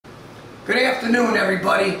Good afternoon,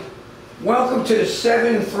 everybody. Welcome to the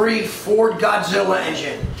 7.3 Ford Godzilla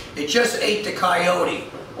engine. It just ate the Coyote.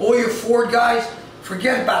 All you Ford guys,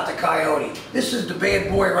 forget about the Coyote. This is the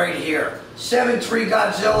bad boy right here. 7.3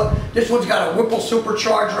 Godzilla. This one's got a Whipple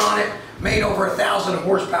Supercharger on it, made over 1,000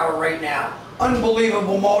 horsepower right now.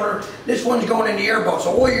 Unbelievable motor. This one's going in the airboat.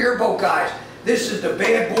 So all you airboat guys, this is the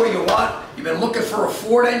bad boy you want. You've been looking for a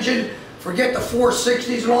Ford engine. Forget the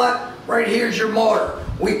 460s and all that. Right here's your motor.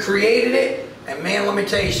 We created it, and man, let me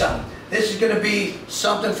tell you something. This is going to be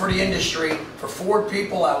something for the industry, for Ford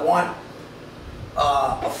people that want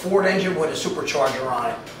a Ford engine with a supercharger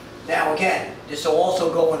on it. Now again, this will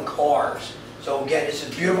also go in cars. So again, this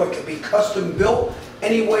is beautiful. It can be custom built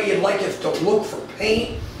any way you'd like it to look for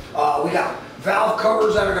paint. We got valve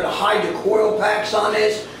covers that are going to hide the coil packs on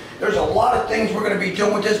this. There's a lot of things we're going to be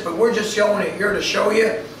doing with this, but we're just showing it here to show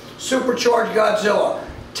you. Supercharged Godzilla,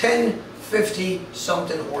 1050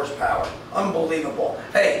 something horsepower. Unbelievable.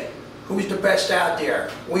 Hey, who's the best out there?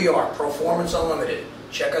 We are Proformance Unlimited.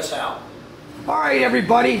 Check us out. Alright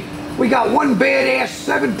everybody, we got one badass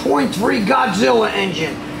 7.3 Godzilla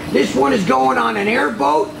engine. This one is going on an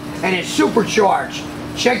airboat and it's supercharged.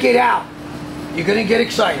 Check it out. You're going to get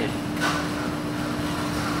excited.